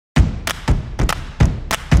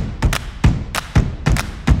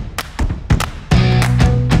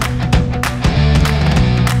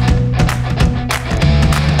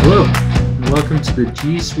welcome to the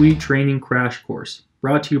G Suite Training Crash Course,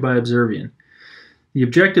 brought to you by Observian. The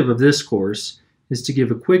objective of this course is to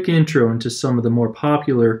give a quick intro into some of the more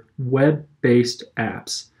popular web-based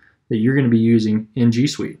apps that you're going to be using in G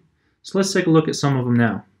Suite. So let's take a look at some of them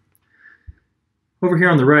now. Over here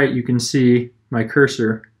on the right, you can see my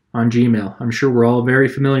cursor on Gmail. I'm sure we're all very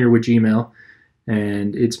familiar with Gmail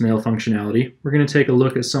and its mail functionality. We're going to take a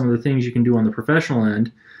look at some of the things you can do on the professional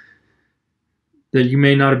end that you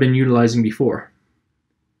may not have been utilizing before.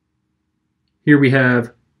 Here we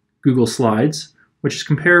have Google Slides, which is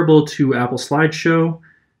comparable to Apple Slideshow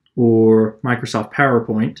or Microsoft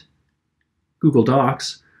PowerPoint. Google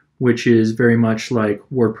Docs, which is very much like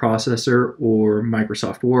Word Processor or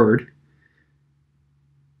Microsoft Word.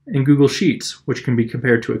 And Google Sheets, which can be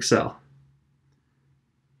compared to Excel.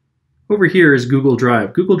 Over here is Google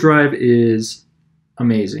Drive. Google Drive is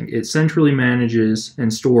amazing. It centrally manages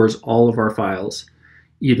and stores all of our files,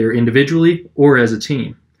 either individually or as a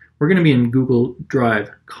team. We're going to be in Google Drive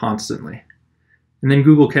constantly. And then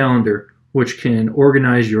Google Calendar, which can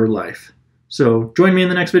organize your life. So join me in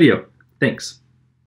the next video. Thanks.